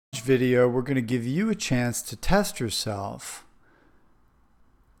Video, we're going to give you a chance to test yourself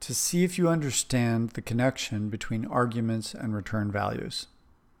to see if you understand the connection between arguments and return values.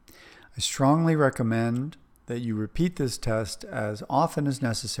 I strongly recommend that you repeat this test as often as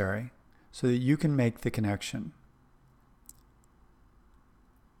necessary so that you can make the connection.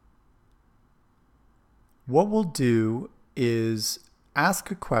 What we'll do is ask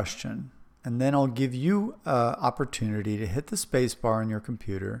a question, and then I'll give you an opportunity to hit the space bar on your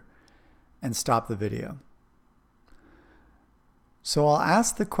computer and stop the video. So I'll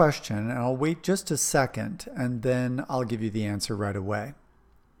ask the question and I'll wait just a second, and then I'll give you the answer right away.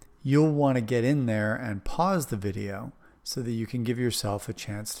 You'll want to get in there and pause the video so that you can give yourself a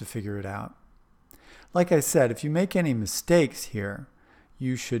chance to figure it out. Like I said, if you make any mistakes here,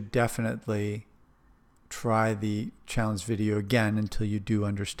 you should definitely try the challenge video again until you do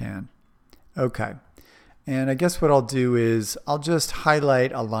understand. Okay, and I guess what I'll do is I'll just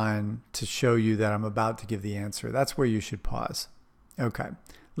highlight a line to show you that I'm about to give the answer. That's where you should pause. Okay,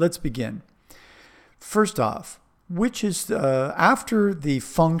 let's begin. First off, which is after the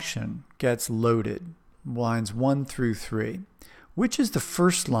function gets loaded, lines 1 through 3, which is the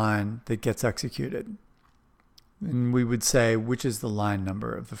first line that gets executed? And we would say, which is the line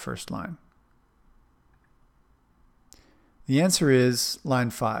number of the first line? The answer is line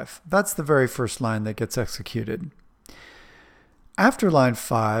 5. That's the very first line that gets executed. After line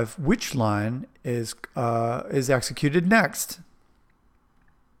 5, which line is executed next?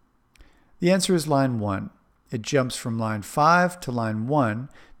 The answer is line 1. It jumps from line 5 to line 1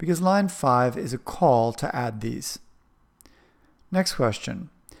 because line 5 is a call to add these. Next question.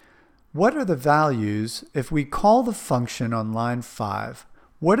 What are the values if we call the function on line 5?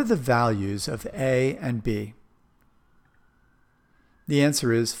 What are the values of A and B? The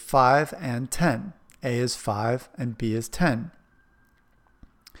answer is 5 and 10. A is 5 and B is 10.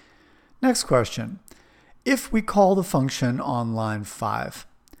 Next question. If we call the function on line 5,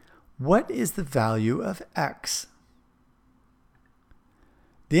 what is the value of x?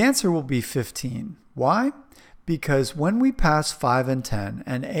 The answer will be 15. Why? Because when we pass 5 and 10,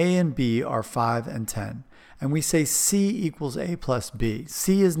 and A and B are 5 and 10, and we say C equals A plus B,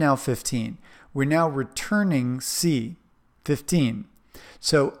 C is now 15. We're now returning C, 15.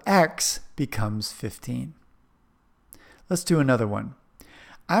 So x becomes 15. Let's do another one.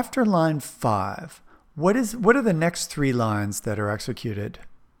 After line 5, what are the next 3 lines that are executed?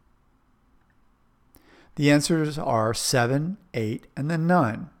 The answers are 7, 8, and then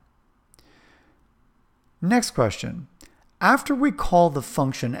 9. Next question. After we call the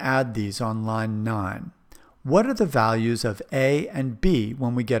function add these on line 9, what are the values of A and B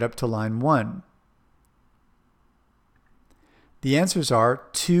when we get up to line 1? The answers are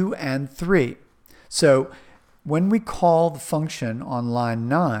 2 and 3. So when we call the function on line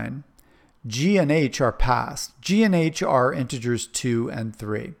 9, G and H are passed. G and H are integers 2 and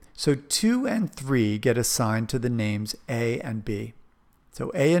 3. So 2 and 3 get assigned to the names A and B.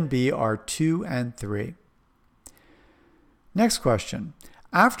 So A and B are 2 and 3. Next question.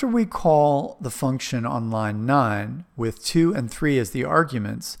 After we call the function on line 9 with 2 and 3 as the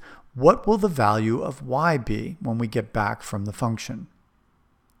arguments, what will the value of y be when we get back from the function?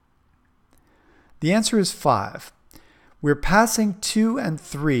 The answer is 5. We're passing 2 and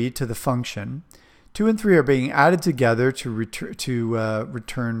 3 to the function. 2 and 3 are being added together to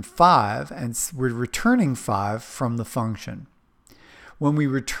return 5, and we're returning 5 from the function. When we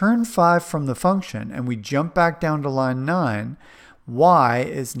return 5 from the function and we jump back down to line 9, y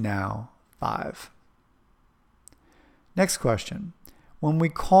is now 5. Next question. When we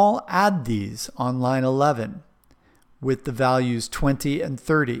call add these on line 11 with the values 20 and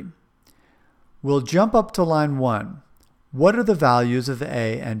 30, we'll jump up to line 1. What are the values of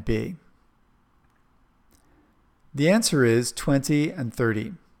A and B? The answer is 20 and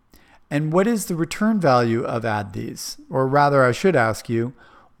 30. And what is the return value of add these? Or rather, I should ask you,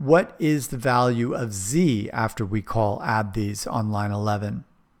 what is the value of Z after we call add these on line 11?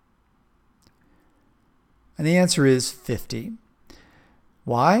 And the answer is 50.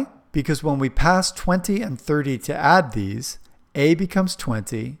 Why? Because when we pass 20 and 30 to add these, A becomes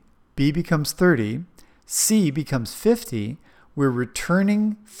 20, B becomes 30, C becomes 50, we're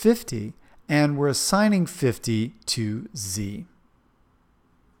returning 50, and we're assigning 50 to Z.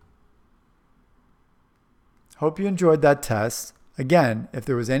 Hope you enjoyed that test. Again, if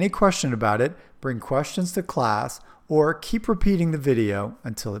there was any question about it, bring questions to class or keep repeating the video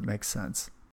until it makes sense.